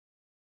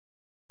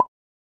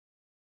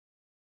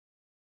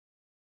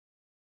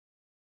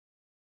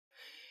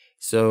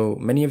So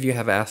many of you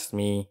have asked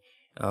me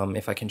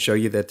if I can show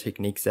you the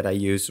techniques that I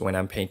use when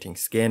I'm painting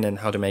skin and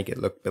how to make it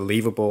look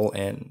believable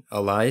and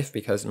alive,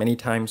 because many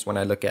times when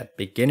I look at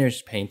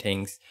beginners'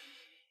 paintings,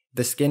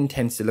 the skin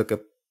tends to look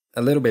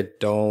a little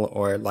bit dull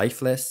or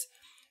lifeless.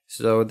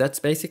 So that's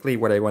basically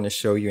what I want to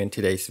show you in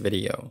today's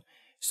video.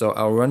 So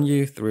I'll run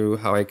you through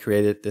how I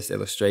created this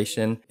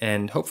illustration,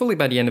 and hopefully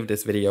by the end of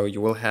this video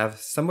you will have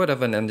somewhat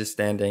of an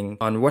understanding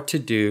on what to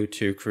do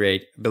to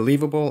create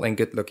believable and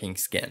good looking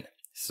skin.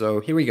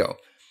 So here we go.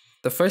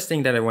 The first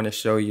thing that I want to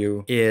show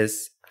you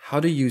is how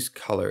to use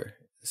color.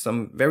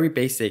 Some very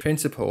basic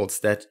principles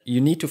that you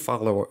need to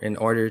follow in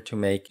order to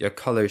make your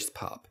colors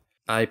pop.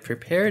 I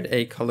prepared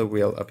a color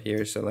wheel up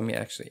here, so let me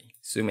actually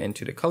zoom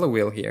into the color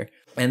wheel here.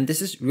 And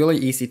this is really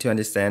easy to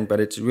understand,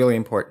 but it's really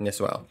important as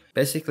well.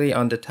 Basically,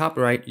 on the top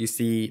right, you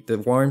see the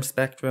warm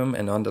spectrum,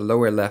 and on the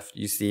lower left,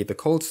 you see the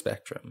cold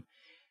spectrum.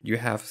 You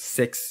have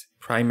 6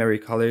 primary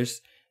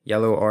colors: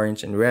 yellow,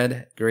 orange, and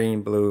red,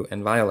 green, blue,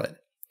 and violet.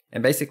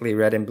 And basically,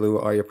 red and blue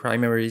are your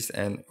primaries,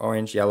 and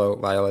orange, yellow,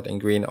 violet,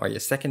 and green are your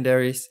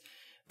secondaries.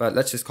 But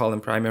let's just call them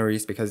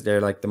primaries because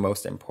they're like the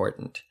most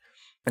important.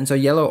 And so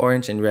yellow,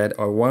 orange, and red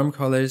are warm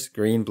colors,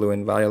 green, blue,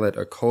 and violet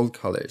are cold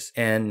colors.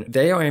 And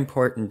they are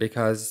important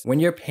because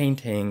when you're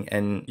painting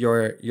and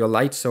your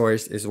light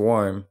source is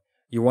warm,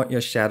 you want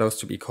your shadows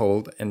to be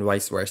cold, and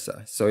vice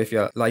versa. So if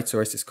your light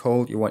source is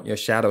cold, you want your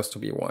shadows to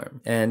be warm.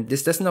 And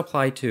this doesn't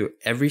apply to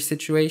every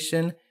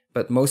situation,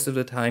 but most of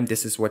the time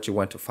this is what you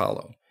want to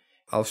follow.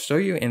 I'll show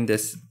you in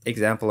this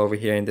example over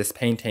here in this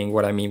painting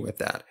what I mean with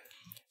that.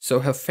 So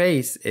her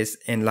face is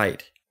in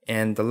light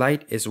and the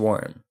light is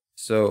warm.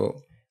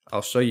 So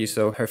I'll show you.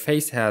 So her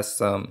face has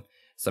some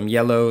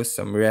yellows,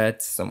 some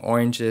reds, some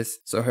oranges.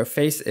 So her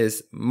face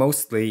is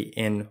mostly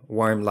in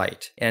warm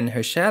light. And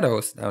her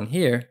shadows down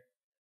here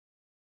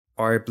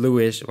are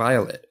bluish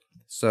violet.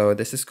 So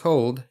this is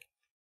cold.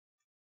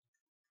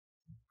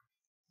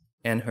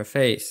 And her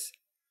face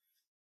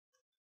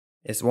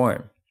is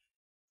warm.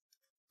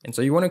 And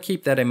so you want to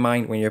keep that in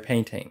mind when you're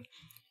painting.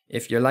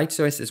 If your light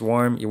source is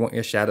warm, you want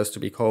your shadows to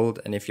be cold.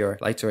 And if your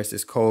light source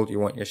is cold, you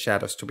want your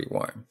shadows to be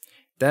warm.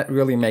 That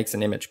really makes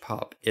an image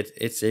pop.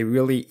 It's a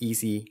really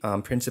easy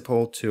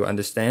principle to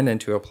understand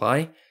and to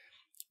apply,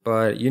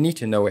 but you need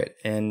to know it.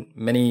 And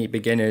many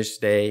beginners,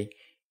 they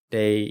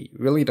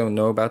really don't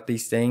know about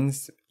these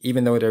things,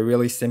 even though they're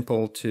really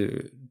simple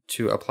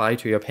to apply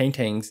to your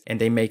paintings, and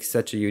they make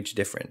such a huge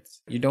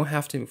difference. You don't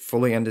have to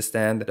fully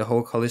understand the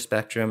whole color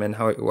spectrum and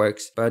how it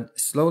works, but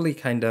slowly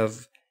kind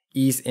of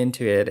ease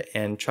into it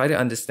and try to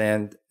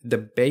understand the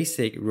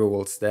basic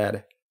rules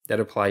that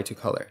apply to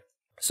color.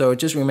 So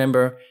just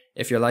remember,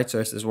 if your light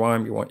source is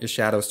warm, you want your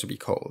shadows to be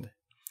cold.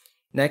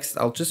 Next,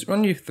 I'll just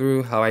run you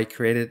through how I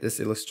created this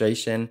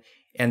illustration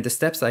and the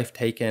steps I've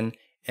taken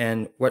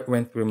and what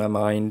went through my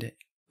mind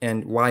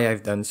and why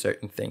I've done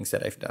certain things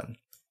that I've done.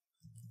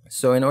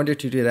 So in order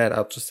to do that,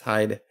 I'll just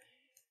hide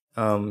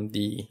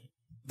the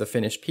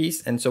finished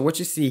piece. And so what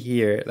you see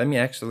here, let me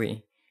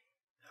actually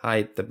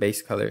hide the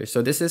base color.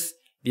 So this is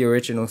the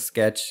original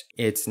sketch.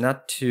 It's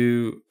not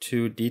too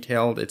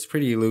detailed. It's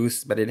pretty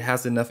loose, but it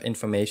has enough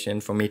information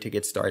for me to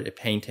get started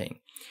painting.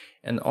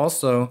 And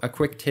also a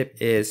quick tip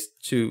is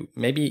to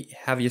maybe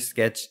have your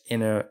sketch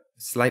in a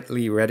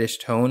slightly reddish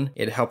tone.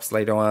 It helps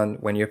later on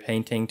when you're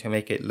painting to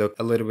make it look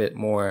a little bit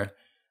more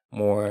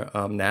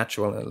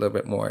natural and a little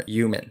bit more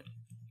human.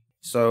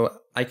 So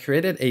I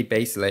created a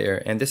base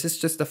layer, and this is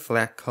just a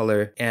flat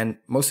color, and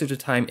most of the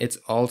time it's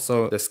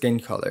also the skin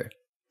color.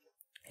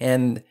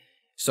 And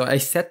so I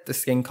set the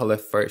skin color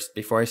first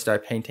before I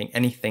start painting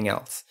anything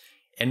else.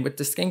 And with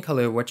the skin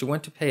color, what you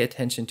want to pay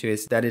attention to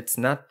is that it's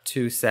not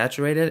too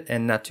saturated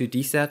and not too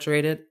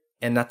desaturated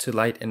and not too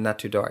light and not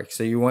too dark.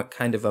 So you want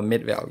kind of a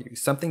mid value,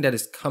 something that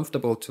is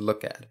comfortable to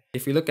look at.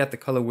 If you look at the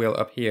color wheel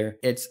up here,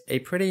 it's a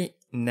pretty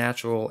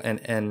natural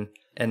and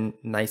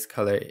nice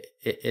color.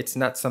 It's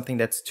not something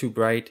that's too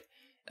bright,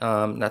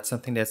 not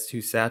something that's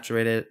too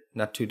saturated,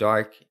 not too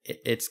dark.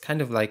 It's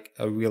kind of like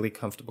a really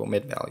comfortable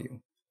mid value.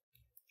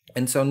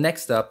 And so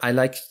next up, I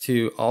like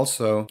to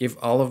also give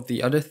all of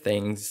the other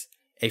things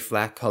a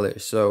flat color.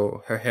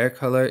 So her hair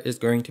color is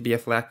going to be a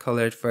flat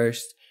color at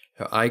first,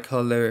 her eye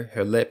color,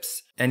 her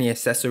lips, any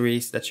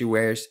accessories that she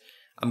wears.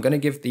 I'm going to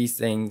give these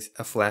things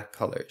a flat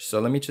color. So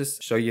let me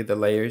just show you the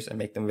layers and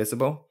make them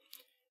visible.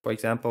 For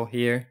example,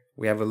 here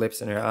we have her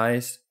lips and her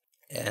eyes,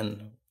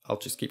 and I'll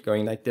just keep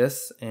going like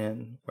this.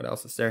 And what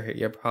else is there? Her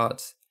ear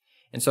pods.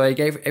 And so I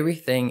gave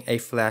everything a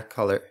flat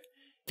color.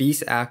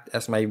 These act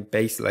as my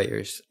base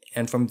layers.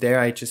 And from there,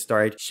 I just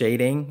start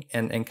shading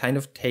and kind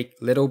of take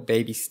little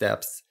baby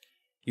steps.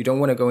 You don't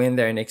want to go in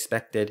there and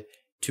expect it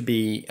to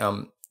be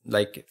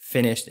like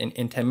finished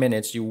in 10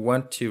 minutes. You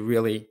want to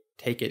really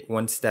take it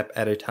one step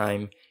at a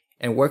time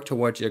and work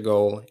towards your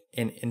goal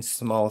in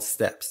small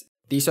steps.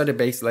 These are the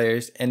base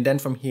layers. And then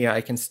from here, I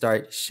can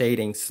start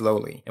shading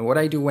slowly. And what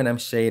I do when I'm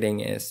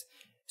shading is,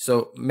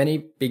 so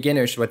many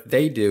beginners, what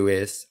they do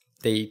is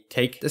they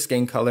take the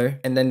skin color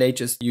and then they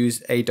just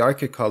use a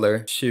darker color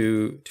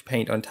to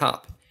paint on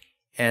top.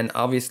 And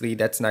obviously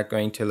that's not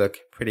going to look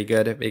pretty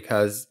good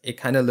because it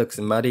kind of looks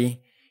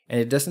muddy and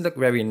it doesn't look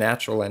very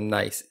natural and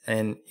nice,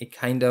 and it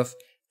kind of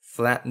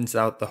flattens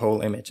out the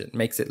whole image. It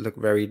makes it look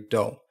very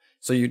dull.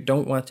 So you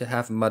don't want to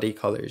have muddy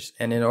colors.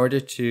 And in order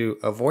to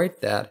avoid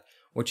that,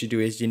 what you do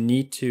is you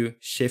need to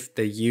shift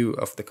the hue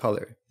of the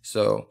color.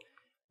 So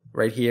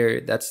right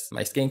here, that's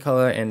my skin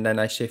color, and then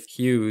I shift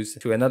hues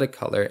to another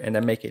color and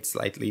then make it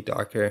slightly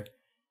darker.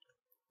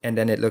 And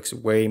then it looks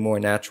way more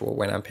natural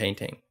when I'm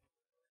painting.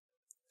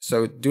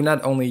 So do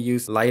not only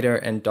use lighter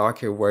and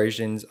darker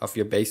versions of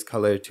your base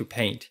color to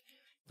paint.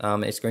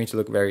 It's going to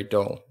look very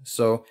dull.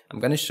 So I'm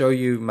going to show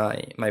you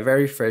my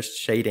very first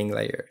shading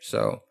layer.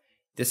 So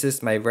this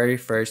is my very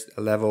first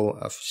level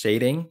of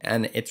shading,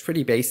 and it's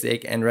pretty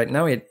basic, and right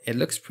now it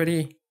looks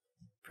pretty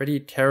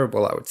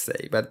terrible, I would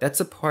say, but that's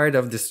a part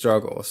of the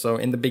struggle. So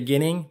in the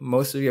beginning,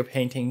 most of your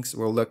paintings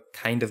will look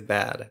kind of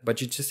bad,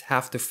 but you just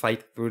have to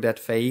fight through that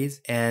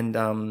phase and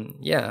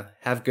yeah,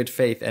 have good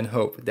faith and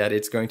hope that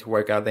it's going to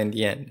work out in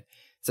the end.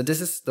 So this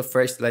is the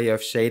first layer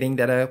of shading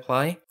that I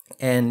apply,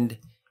 and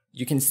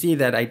you can see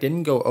that I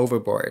didn't go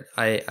overboard.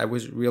 I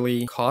was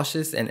really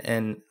cautious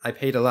and I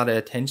paid a lot of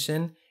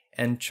attention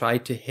and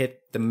tried to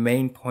hit the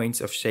main points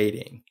of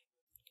shading.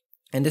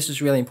 And this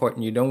is really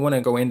important. You don't want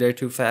to go in there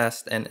too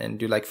fast and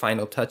do like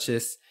final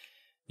touches.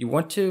 You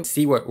want to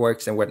see what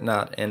works and what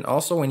not. And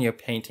also when you're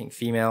painting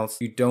females,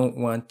 you don't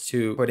want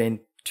to put in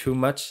too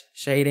much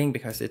shading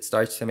because it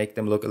starts to make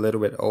them look a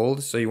little bit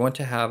old. So you want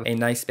to have a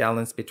nice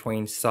balance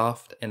between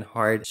soft and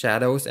hard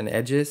shadows and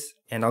edges.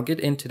 And I'll get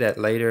into that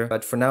later,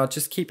 but for now,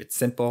 just keep it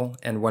simple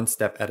and one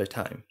step at a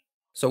time.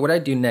 So what I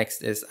do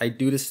next is I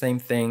do the same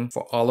thing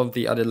for all of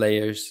the other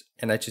layers,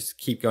 and I just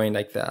keep going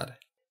like that.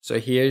 So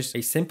here's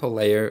a simple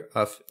layer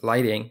of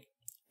lighting,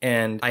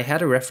 and I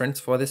had a reference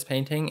for this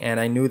painting and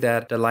I knew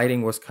that the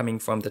lighting was coming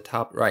from the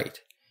top right.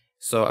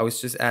 So I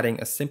was just adding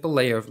a simple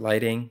layer of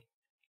lighting,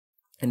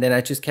 and then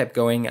I just kept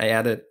going. I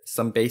added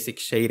some basic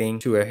shading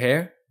to her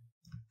hair.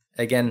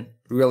 Again,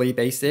 really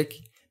basic,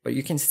 but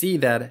you can see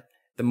that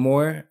the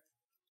more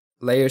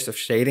layers of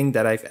shading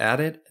that I've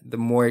added, the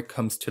more it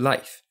comes to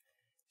life.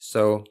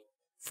 So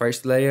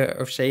first layer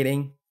of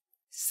shading,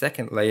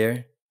 second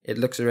layer, it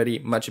looks already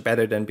much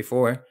better than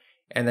before.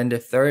 And then the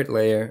third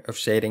layer of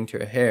shading to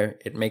her hair,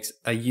 it makes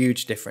a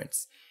huge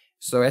difference.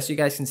 So as you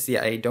guys can see,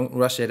 I don't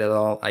rush it at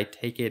all. I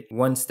take it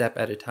one step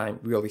at a time,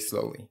 really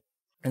slowly.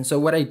 And so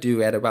what I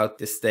do at about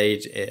this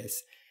stage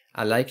is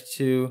I like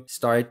to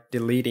start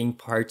deleting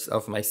parts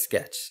of my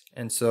sketch.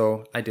 And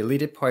so I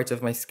deleted parts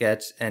of my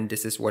sketch, and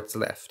this is what's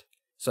left.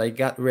 So I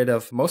got rid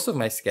of most of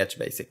my sketch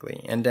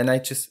basically. And then I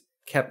just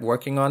kept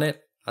working on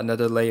it.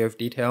 Another layer of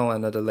detail,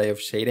 another layer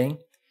of shading.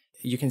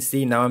 You can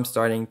see now I'm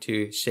starting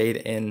to shade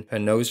in her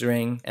nose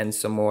ring and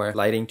some more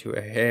lighting to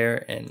her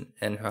hair and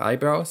her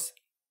eyebrows.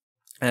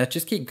 And I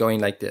just keep going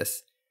like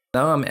this.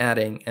 Now I'm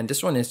adding, and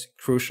this one is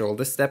crucial.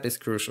 This step is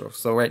crucial.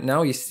 So right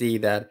now you see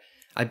that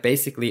I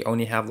basically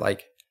only have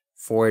like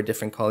 4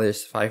 different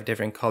colors, 5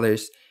 different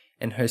colors,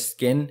 and her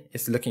skin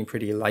is looking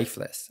pretty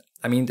lifeless.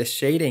 I mean, the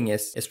shading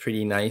is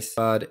pretty nice,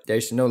 but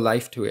there's no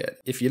life to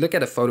it. If you look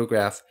at a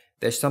photograph,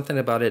 there's something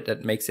about it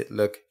that makes it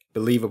look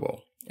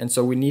believable. And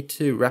so we need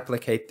to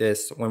replicate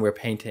this when we're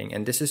painting,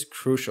 and this is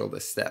crucial,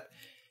 this step.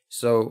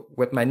 So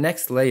with my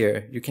next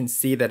layer, you can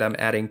see that I'm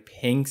adding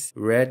pinks,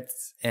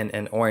 reds,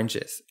 and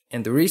oranges.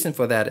 And the reason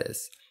for that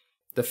is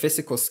the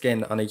physical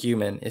skin on a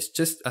human is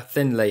just a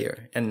thin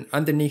layer, and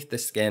underneath the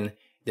skin,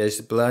 there's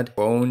blood,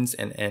 bones,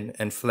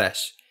 and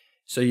flesh.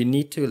 So you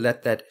need to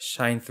let that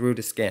shine through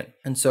the skin.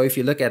 And so if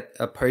you look at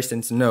a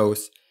person's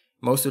nose,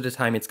 most of the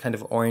time it's kind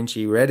of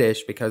orangey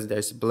reddish because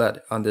there's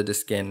blood under the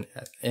skin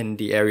in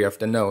the area of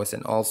the nose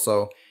and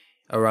also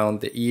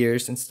around the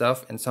ears and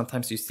stuff. And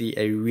sometimes you see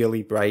a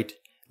really bright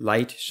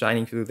light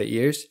shining through the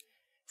ears.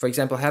 For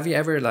example, have you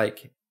ever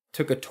like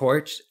took a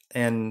torch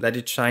and let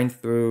it shine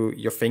through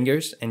your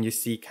fingers and you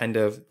see kind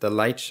of the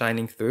light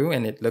shining through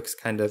and it looks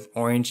kind of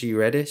orangey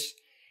reddish?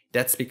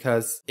 That's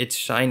because it's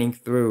shining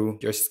through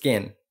your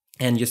skin.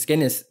 And your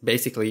skin is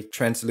basically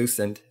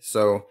translucent,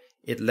 so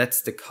it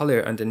lets the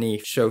color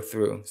underneath show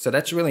through. So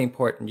that's really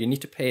important. You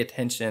need to pay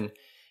attention.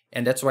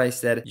 And that's why I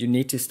said you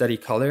need to study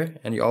color,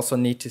 and you also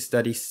need to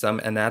study some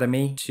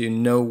anatomy to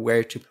know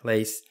where to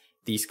place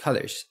these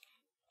colors.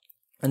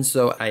 And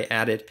so I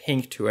added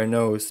pink to her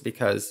nose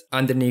because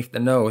underneath the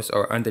nose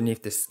or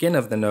underneath the skin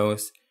of the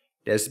nose,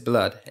 there's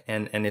blood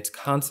and it's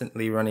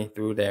constantly running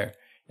through there.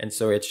 And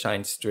so it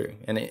shines through.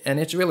 And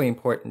it's really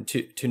important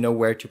to know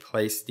where to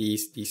place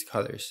these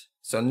colors.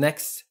 So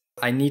next,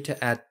 I need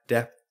to add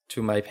depth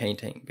to my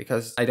painting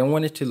because I don't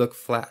want it to look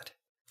flat.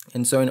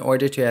 And so in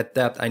order to add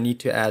depth, I need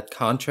to add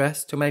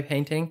contrast to my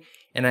painting.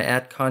 And I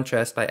add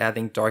contrast by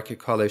adding darker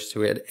colors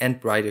to it and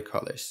brighter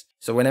colors.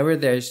 So whenever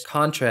there's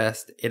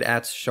contrast, it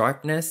adds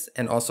sharpness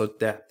and also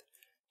depth.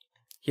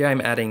 Here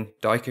I'm adding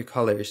darker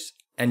colors,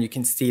 and you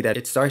can see that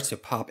it starts to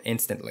pop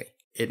instantly.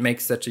 It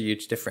makes such a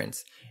huge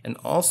difference. And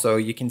also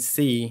you can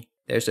see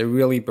there's a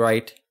really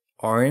bright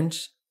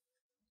orange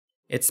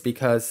it's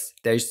because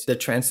there's the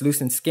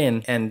translucent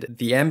skin and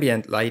the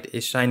ambient light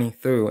is shining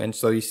through, and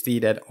so you see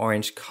that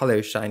orange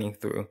color shining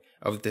through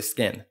of the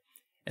skin.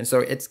 And so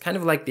it's kind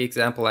of like the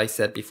example I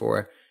said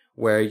before,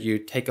 where you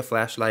take a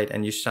flashlight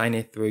and you shine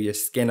it through your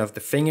skin of the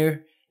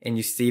finger, and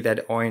you see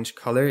that orange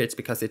color. It's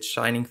because it's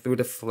shining through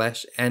the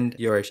flesh and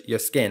your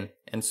skin,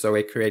 and so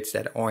it creates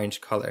that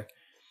orange color.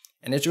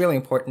 And it's really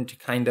important to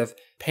kind of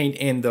paint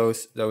in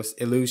those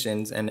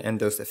illusions and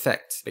those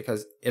effects,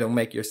 because it'll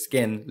make your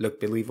skin look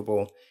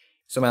believable.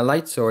 So my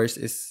light source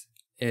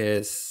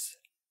is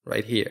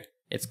right here.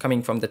 It's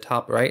coming from the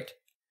top right.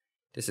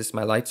 This is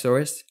my light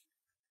source.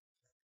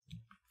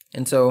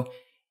 And so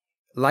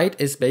light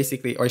is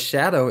basically, or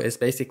shadow is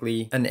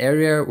basically an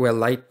area where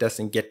light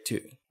doesn't get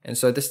to. And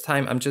so this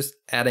time I'm just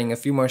adding a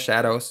few more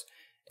shadows.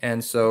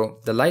 And so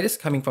the light is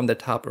coming from the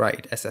top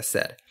right, as I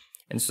said.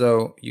 And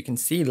so you can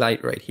see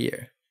light right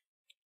here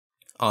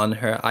on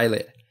her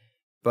eyelid.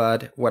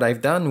 But what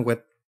I've done with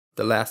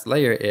the last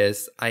layer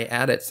is I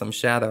added some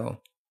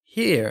shadow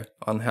here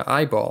on her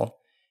eyeball,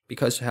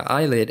 because her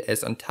eyelid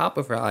is on top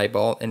of her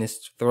eyeball and is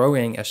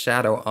throwing a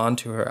shadow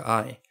onto her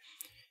eye.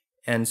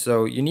 And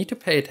so you need to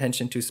pay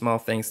attention to small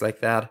things like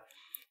that.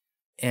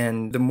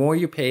 And the more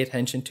you pay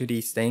attention to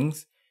these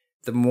things,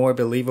 the more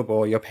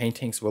believable your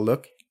paintings will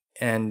look.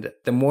 And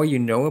the more you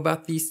know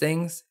about these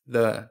things,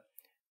 the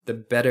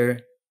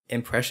better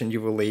impression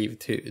you will leave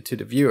to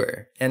the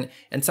viewer. And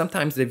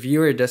sometimes the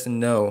viewer doesn't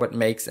know what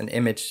makes an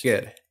image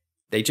good.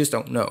 They just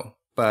don't know.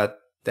 But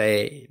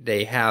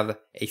they have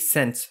a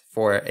sense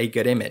for a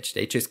good image.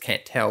 They just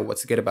can't tell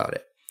what's good about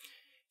it.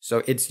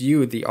 So it's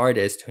you, the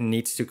artist, who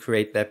needs to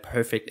create that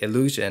perfect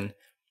illusion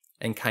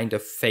and kind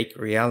of fake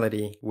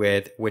reality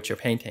with your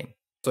painting.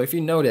 So if you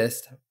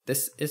noticed,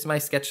 this is my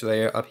sketch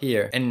layer up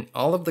here, and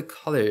all of the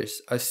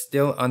colors are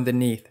still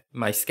underneath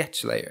my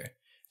sketch layer.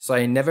 So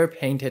I never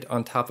painted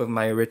on top of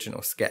my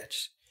original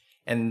sketch.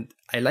 And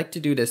I like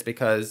to do this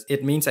because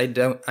it means I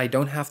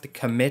don't have to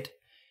commit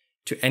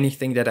to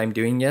anything that I'm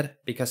doing yet,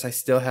 because I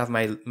still have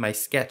my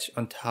sketch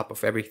on top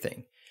of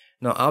everything.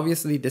 Now,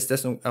 obviously, this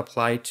doesn't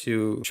apply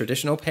to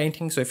traditional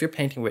painting. So if you're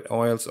painting with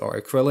oils or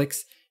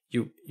acrylics,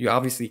 you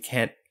obviously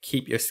can't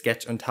keep your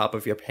sketch on top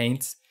of your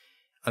paints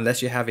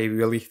unless you have a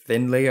really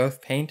thin layer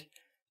of paint.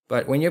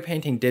 But when you're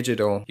painting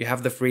digital, you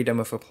have the freedom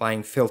of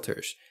applying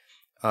filters,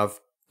 of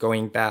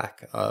going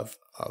back, of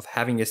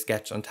having your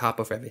sketch on top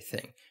of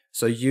everything.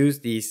 So use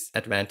these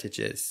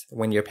advantages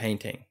when you're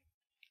painting.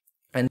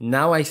 And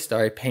now I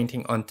start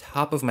painting on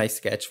top of my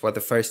sketch for the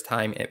first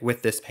time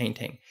with this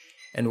painting.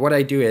 And what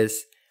I do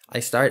is I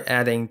start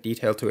adding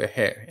detail to her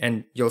hair,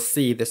 and you'll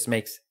see this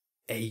makes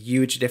a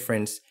huge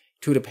difference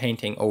to the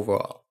painting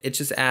overall. It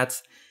just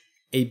adds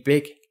a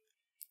big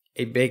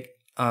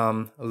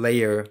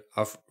layer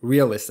of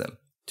realism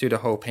to the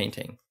whole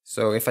painting.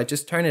 So if I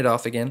just turn it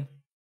off again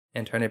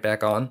and turn it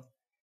back on,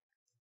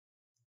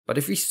 but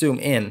if we zoom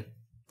in,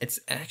 it's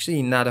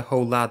actually not a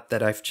whole lot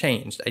that I've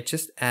changed. I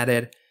just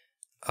added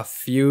a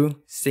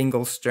few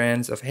single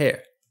strands of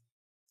hair.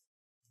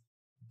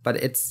 But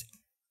it's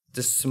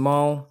the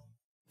small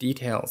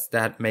details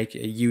that make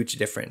a huge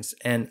difference.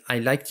 And I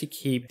like to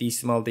keep these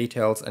small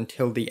details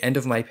until the end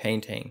of my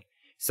painting,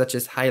 such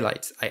as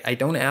highlights. I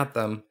don't add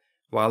them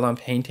while I'm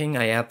painting,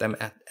 I add them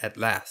at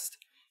last.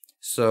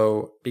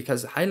 So,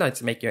 because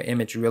highlights make your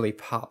image really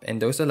pop,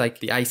 and those are like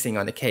the icing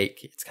on the cake.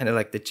 It's kind of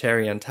like the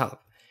cherry on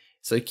top.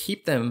 So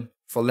keep them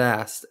for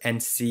last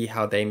and see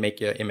how they make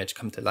your image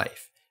come to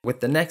life.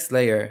 With the next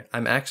layer,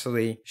 I'm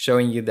actually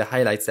showing you the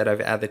highlights that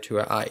I've added to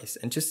her eyes,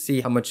 and just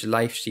see how much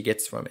life she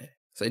gets from it.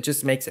 So it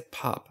just makes it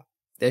pop.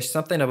 There's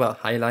something about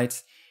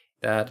highlights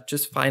that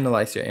just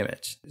finalize your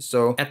image.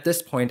 So at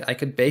this point, I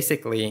could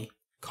basically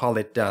call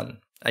it done.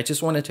 I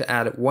just wanted to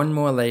add one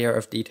more layer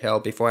of detail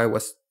before I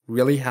was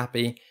really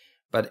happy.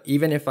 But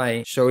even if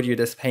I showed you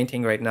this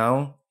painting right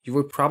now, you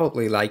would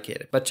probably like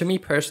it. But to me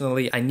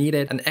personally, I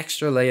needed an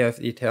extra layer of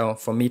detail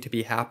for me to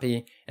be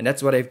happy, and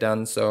that's what I've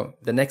done. So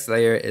the next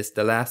layer is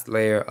the last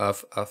layer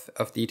of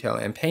detail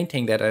and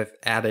painting that I've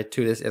added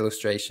to this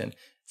illustration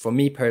for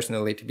me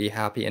personally to be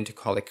happy and to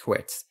call it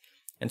quits.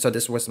 And so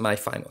this was my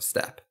final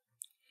step.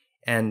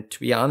 And to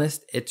be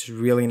honest, it's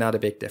really not a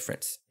big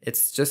difference.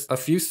 It's just a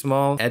few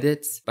small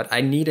edits, but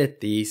I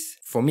needed these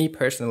for me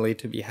personally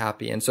to be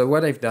happy. And so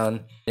what I've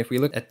done, if we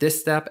look at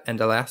this step and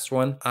the last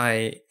one,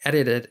 I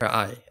edited her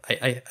eye.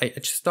 I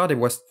just thought it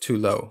was too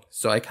low.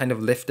 So I kind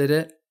of lifted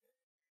it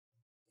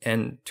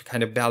and to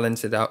kind of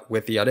balance it out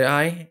with the other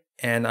eye.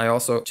 And I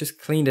also just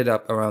cleaned it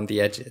up around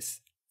the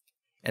edges.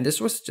 And this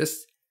was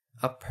just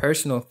a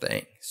personal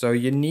thing. So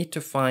you need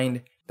to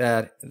find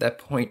that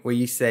point where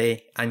you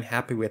say, I'm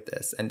happy with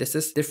this. And this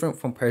is different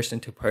from person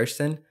to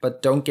person,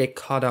 but don't get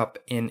caught up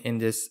in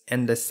this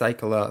endless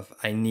cycle of,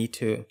 I need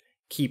to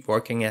keep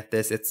working at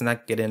this, it's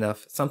not good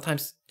enough.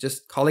 Sometimes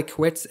just call it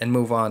quits and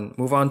move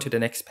on to the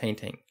next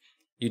painting.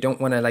 You don't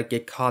want to like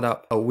get caught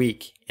up a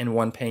week in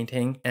one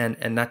painting and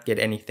not get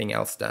anything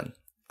else done.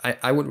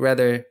 I would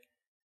rather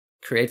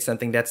create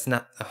something that's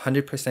not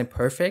 100%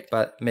 perfect,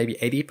 but maybe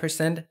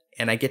 80%,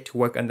 and I get to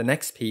work on the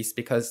next piece,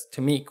 because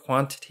to me,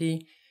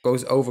 quantity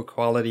goes over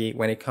quality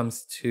when it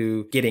comes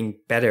to getting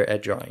better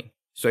at drawing.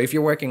 So if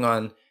you're working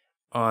on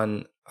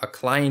a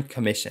client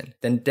commission,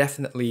 then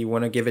definitely you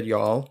want to give it your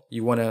all.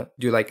 You want to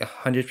do like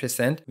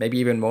 100%, maybe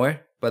even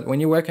more. But when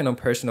you're working on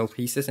personal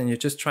pieces and you're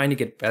just trying to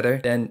get better,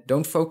 then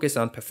don't focus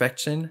on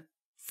perfection.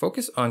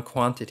 Focus on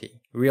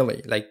quantity,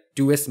 really. Like,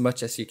 do as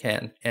much as you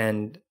can.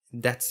 And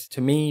that's,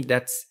 to me,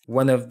 that's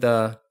one of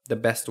the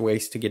best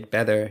ways to get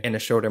better in a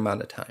short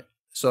amount of time.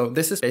 So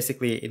this is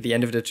basically the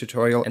end of the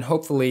tutorial, and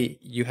hopefully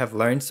you have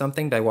learned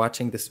something by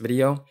watching this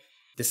video.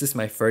 This is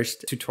my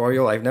first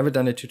tutorial. I've never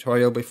done a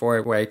tutorial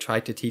before where I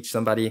tried to teach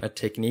somebody a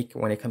technique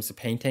when it comes to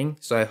painting.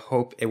 So I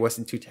hope it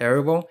wasn't too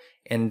terrible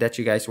and that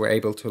you guys were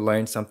able to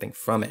learn something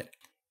from it.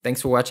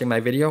 Thanks for watching my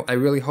video. I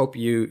really hope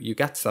you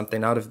got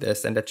something out of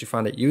this and that you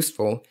found it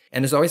useful.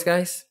 And as always,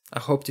 guys, I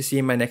hope to see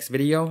you in my next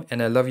video,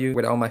 and I love you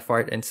with all my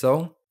heart and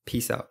soul.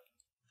 Peace out.